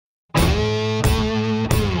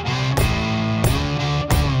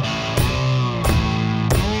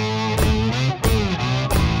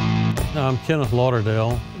Kenneth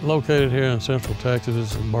Lauderdale, located here in Central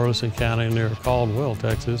Texas, in Burleson County near Caldwell,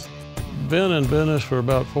 Texas. Been in business for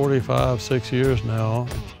about 6 years now.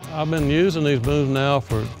 I've been using these booms now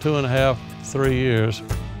for 2.5, 3 years.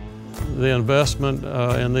 The investment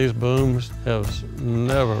in these booms has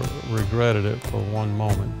never regretted it for one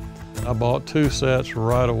moment. I bought 2 sets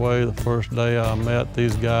right away the first day I met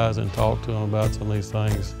these guys and talked to them about some of these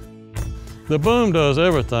things. The boom does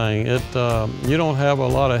everything. You don't have a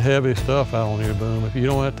lot of heavy stuff out on your boom. If you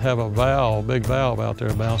don't have to have a valve, big valve out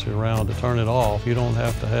there bouncing around to turn it off. You don't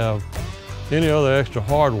have to have any other extra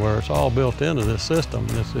hardware. It's all built into this system.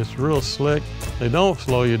 It's real slick. They don't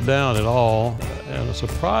slow you down at all. And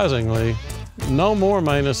surprisingly, no more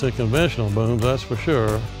maintenance than conventional booms, that's for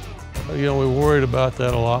sure. You know, we worried about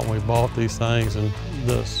that a lot when we bought these things, and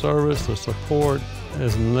the service, the support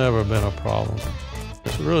has never been a problem.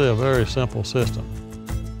 It's really a very simple system.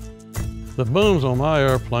 The booms on my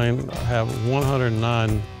airplane have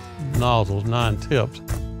 109 nozzles, 9 tips.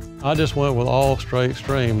 I just went with all straight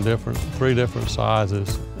stream, 3 different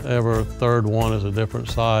sizes. Every third one is a different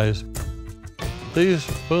size. These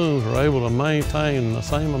booms are able to maintain the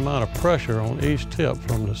same amount of pressure on each tip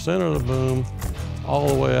from the center of the boom all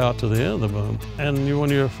the way out to the end of the boom. And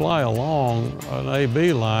when you fly along an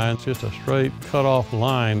AB line, it's just a straight cut-off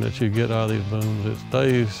line that you get out of these booms. It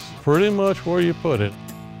stays pretty much where you put it.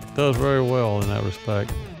 It does very well in that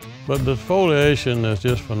respect. But the defoliation is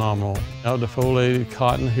just phenomenal. I've defoliated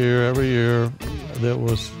cotton here every year that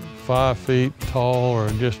was 5 feet tall or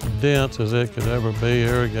just dense as it could ever be,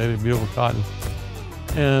 irrigated, beautiful cotton.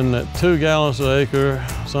 And at 2 gallons an acre,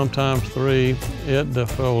 sometimes 3, it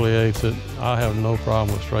defoliates it. I have no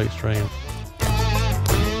problem with straight stream.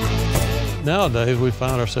 Nowadays, we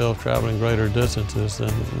find ourselves traveling greater distances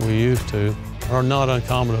than we used to. Are not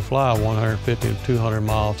uncommon to fly 150 to 200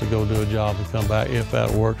 miles to go do a job and come back if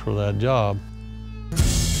that works for that job.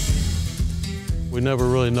 We never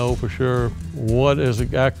really know for sure what is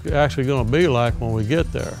actually going to be like when we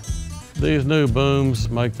get there. These new booms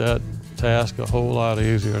make that task a whole lot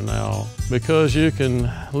easier now, because you can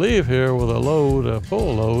leave here with a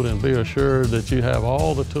full load, and be assured that you have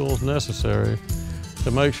all the tools necessary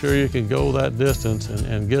to make sure you can go that distance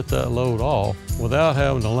and get that load off without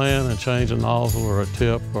having to land and change a nozzle or a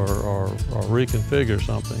tip or reconfigure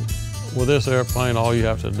something. With this airplane, all you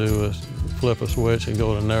have to do is flip a switch and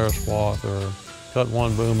go to narrow swath or cut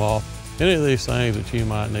one boom off. Any of these things that you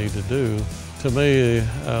might need to do, to me,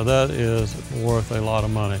 that is worth a lot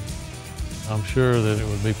of money. I'm sure that it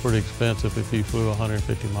would be pretty expensive if you flew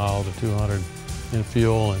 150 miles or 200 in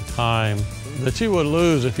fuel and time that you would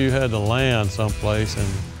lose if you had to land someplace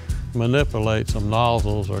and manipulate some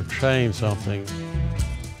nozzles or change something.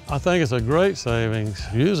 I think it's a great savings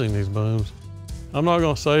using these booms. I'm not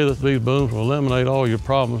going to say that these booms will eliminate all your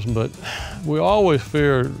problems, but we always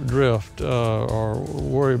fear drift or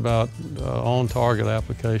worry about on-target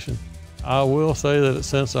application. I will say that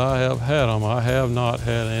since I have had them, I have not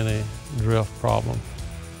had any drift problem.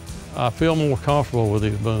 I feel more comfortable with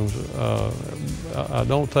these booms. I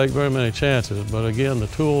don't take very many chances, but again, the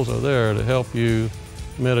tools are there to help you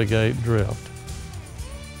mitigate drift.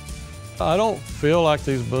 I don't feel like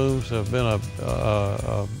these booms have been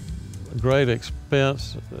a great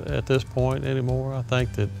expense at this point anymore. I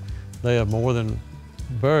think that they have more than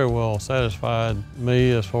very well satisfied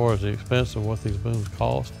me as far as the expense of what these booms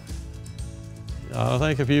cost. I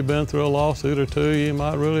think if you've been through a lawsuit or 2, you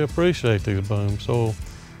might really appreciate these booms. So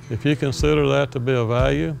if you consider that to be a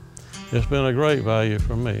value, it's been a great value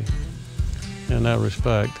for me in that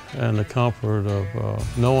respect, and the comfort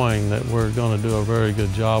of knowing that we're going to do a very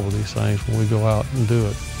good job with these things when we go out and do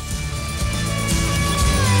it.